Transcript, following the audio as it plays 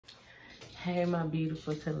Hey, my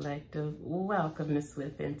beautiful collective. Welcome to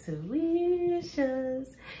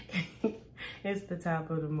SwiftIntuitions. It's the top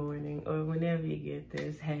of the morning, or whenever you get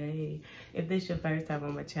this. Hey, if this is your first time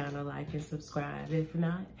on my channel, like and subscribe. If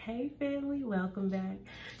not, hey family, welcome back.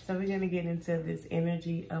 So we're going to get into this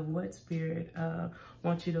energy of what Spirit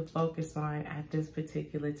wants you to focus on at this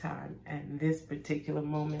particular time, at this particular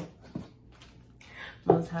moment.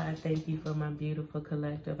 Most High, I thank you for my beautiful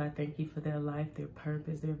collective. I thank you for their life, their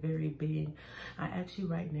purpose, their very being. I ask you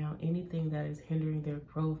right now, anything that is hindering their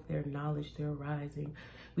growth, their knowledge, their rising,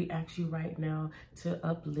 we ask you right now to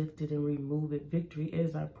uplift it and remove it. Victory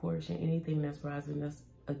is our portion. Anything that's rising us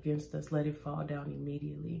against us, let it fall down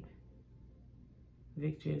immediately.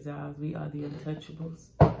 Victory is ours. We are the untouchables.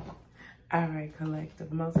 All right,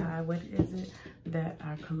 collective. Most High, what is it that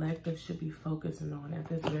our collective should be focusing on at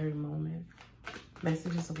this very moment?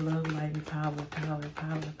 Messages of love, light, and power, power,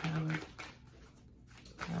 power, power,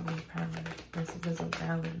 power, power. Messages of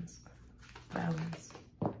balance, balance.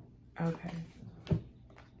 Okay.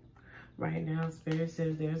 Right now, Spirit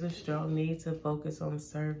says there's a strong need to focus on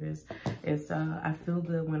service. It's I feel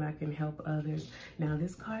good when I can help others. Now,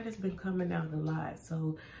 this card has been coming out a lot.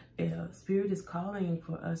 So, Spirit is calling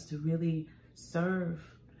for us to really serve.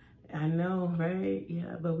 I know, right?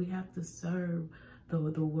 Yeah, but we have to serve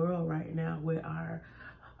the world right now with our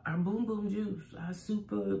boom boom juice, our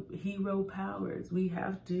superhero powers. We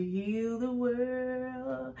have to heal the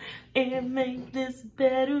world and make this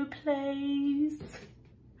better place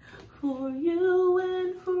for you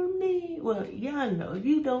and for me. Well, y'all know, if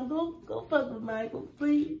you don't, go fuck with Michael,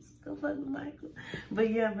 please. Go fuck with Michael. But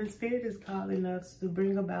yeah, but Spirit is calling us to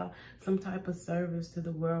bring about some type of service to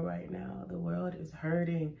the world right now. The world is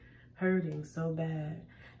hurting so bad.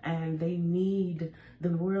 And the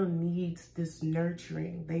world needs this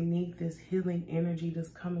nurturing. They need this healing energy that's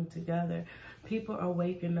coming together. People are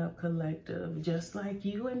waking up, collective, just like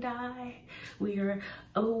you and I. We are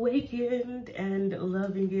awakened and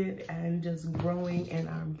loving it and just growing in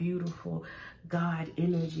our beautiful God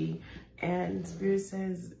energy. And Spirit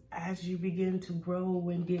says, as you begin to grow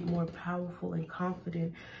and get more powerful and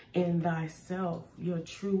confident in thyself, your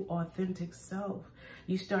true, authentic self,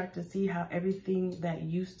 you start to see how everything that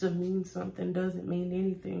used to mean something doesn't mean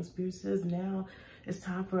anything. Spirit says now it's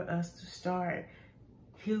time for us to start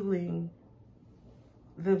healing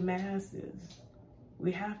the masses.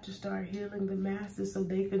 We have to start healing the masses so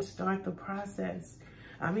they can start the process.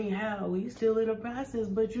 I mean, hell, we still in the process,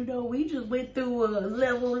 but you know, we just went through a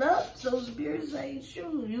level up. So Spirit says,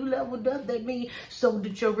 sure, you leveled up. That means so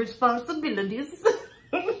did your responsibilities.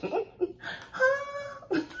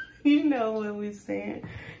 You know what we're saying.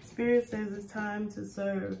 Spirit says it's time to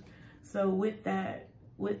serve. So with that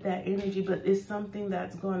energy, but it's something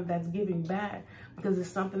that's giving back, because it's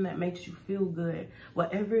something that makes you feel good.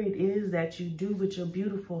 Whatever it is that you do with your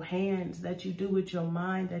beautiful hands, that you do with your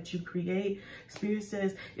mind, that you create, Spirit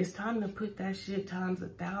says it's time to put that shit times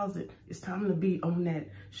 1,000. It's time to be on that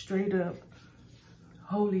straight up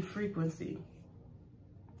holy frequency.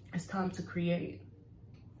 It's time to create.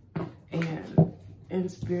 And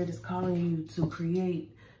Spirit is calling you to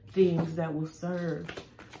create things that will serve,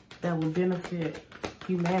 that will benefit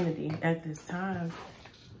humanity at this time.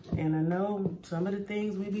 And I know some of the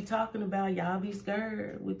things we be talking about, y'all be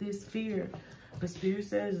scared with this fear. But Spirit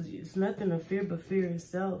says it's nothing to fear but fear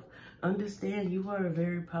itself. Understand you are a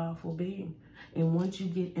very powerful being. And once you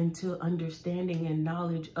get into understanding and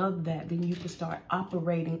knowledge of that, then you can start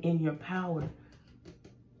operating in your power.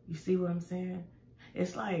 You see what I'm saying?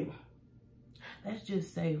 It's like, let's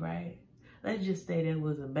just say, right? Let's just say there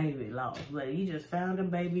was a baby lost. Like, he just found a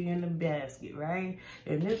baby in the basket, right?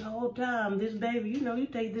 And this whole time, this baby, you know, you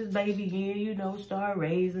take this baby in, you know, start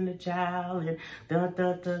raising the child, and dun,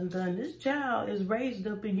 dun, dun, dun. This child is raised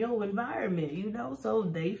up in your environment, you know, so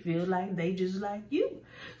they feel like they just like you.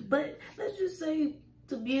 But let's just say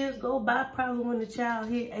some years go by, probably when the child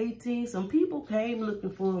hit 18, some people came looking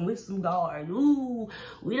for him with some guards. Ooh,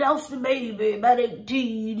 we lost the baby about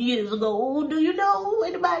 18 years ago. Do you know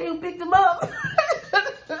anybody who picked him up?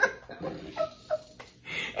 And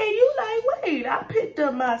you like, wait, I picked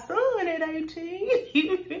up my son at 18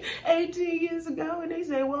 years ago. And they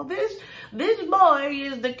say, well, this boy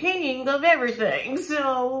is the king of everything,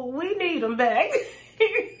 so we need him back.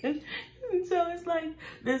 So it's like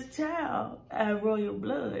this child had royal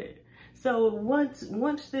blood. So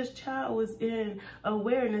once this child was in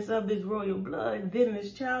awareness of this royal blood, then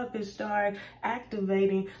this child could start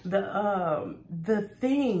activating the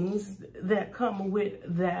things that come with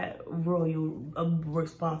that royal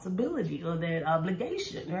responsibility or that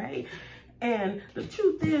obligation, right? And the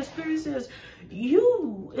truth is, Spirit says,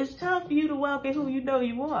 it's time for you to walk in who you know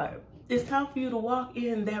you are. It's time for you to walk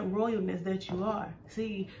in that royalness that you are.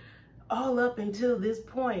 See, all up until this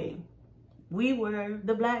point, we were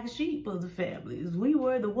the black sheep of the families. We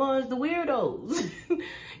were the ones, the weirdos.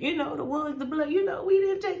 You know, the ones, the black, you know, we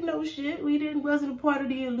didn't take no shit. Wasn't a part of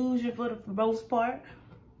the illusion for the most part.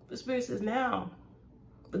 The Spirit says now,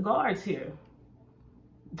 the guards here,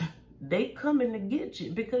 they coming to get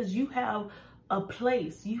you because you have a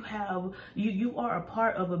place. You are a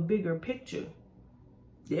part of a bigger picture.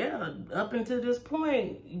 Yeah, up until this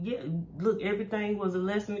point, yeah, look, everything was a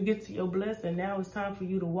lesson to get to your blessing. Now it's time for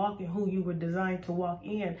you to walk in who you were designed to walk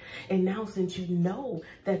in. And now since you know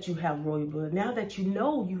that you have royal blood, now that you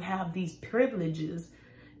know you have these privileges,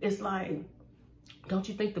 it's like, don't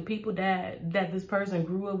you think the people that this person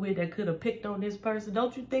grew up with that could have picked on this person,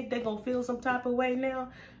 don't you think they're going to feel some type of way now?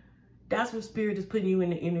 That's what Spirit is putting you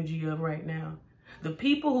in the energy of right now. The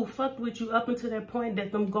people who fucked with you up until that point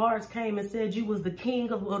that them guards came and said you was the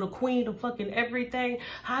king of, or the queen of fucking everything,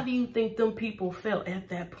 how do you think them people felt at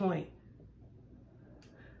that point?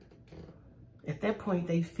 At that point,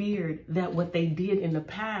 they feared that what they did in the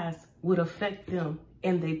past would affect them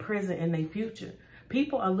in their present and their future.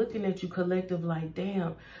 People are looking at you collective like,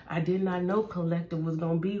 damn, I did not know collective was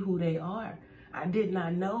going to be who they are. I did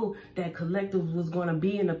not know that collective was going to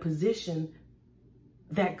be in a position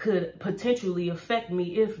that could potentially affect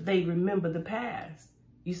me if they remember the past.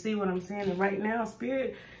 You see what I'm saying? And right now,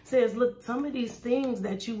 Spirit says, look, some of these things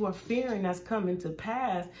that you are fearing that's coming to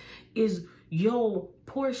pass is your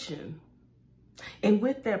portion. And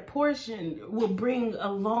with that portion will bring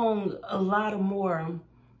along a lot more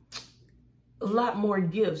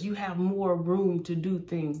gifts. You have more room to do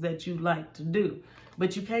things that you like to do.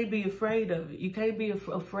 But you can't be afraid of it. You can't be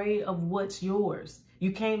afraid of what's yours.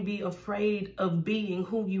 You can't be afraid of being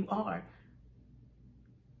who you are.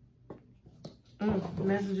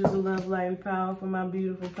 Messages of love, light, and power for my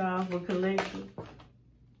beautiful, powerful collective.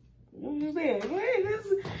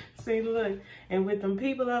 See, look. And with them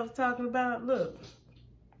people I was talking about, look,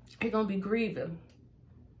 they're going to be grieving.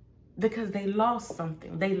 Because they lost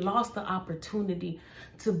something. They lost the opportunity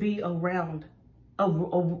to be around,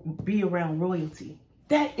 royalty.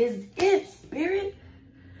 That is it, Spirit.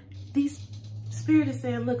 Spirit is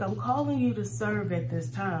saying, look, I'm calling you to serve at this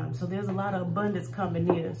time. So there's a lot of abundance coming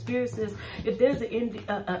in. Spirit says, if there's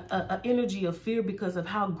an energy of fear because of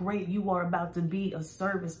how great you are about to be a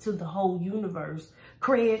service to the whole universe,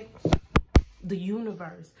 create the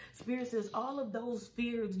universe. Spirit says, all of those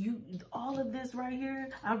fears, all of this right here,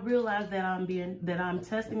 I realize that I'm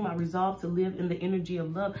testing my resolve to live in the energy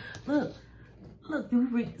of love. Look,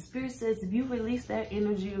 Spirit says, if you release that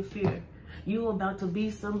energy of fear, you're about to be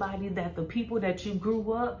somebody that the people that you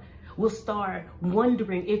grew up will start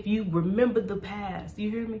wondering if you remember the past. You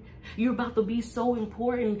hear me? You're about to be so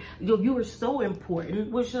important. You are so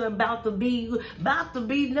important. Which are about to be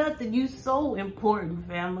nothing. You so important,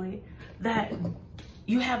 family, that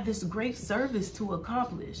you have this great service to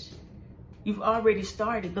accomplish. You've already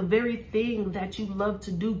started the very thing that you love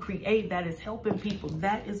to do, create, that is helping people.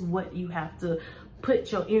 That is what you have to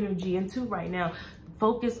put your energy into right now.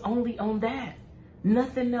 Focus only on that.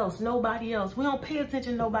 Nothing else. Nobody else. We don't pay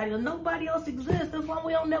attention to nobody else. Nobody else exists. That's why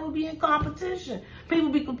we don't never be in competition. People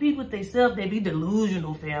be competing with themselves. They be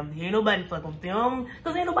delusional, family. Ain't nobody fucking with them.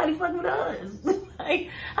 Because ain't nobody fucking with us. Like,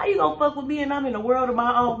 how you gonna fuck with me and I'm in a world of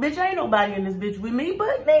my own? Bitch, ain't nobody in this bitch with me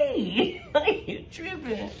but me. Like, you're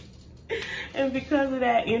tripping. And because of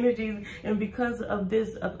that energy and because of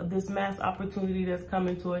this mass opportunity that's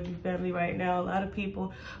coming towards you, family, right now, a lot of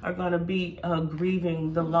people are going to be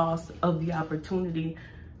grieving the loss of the opportunity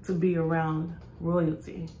to be around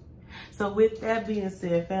royalty. So with that being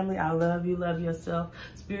said, family, I love you, love yourself.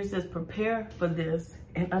 Spirit says prepare for this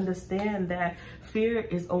and understand that fear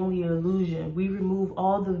is only an illusion. We remove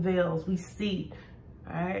all the veils we see.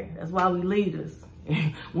 All right, that's why we leaders.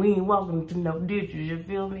 We ain't walking to no ditches, you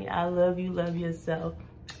feel me? I love you, love yourself.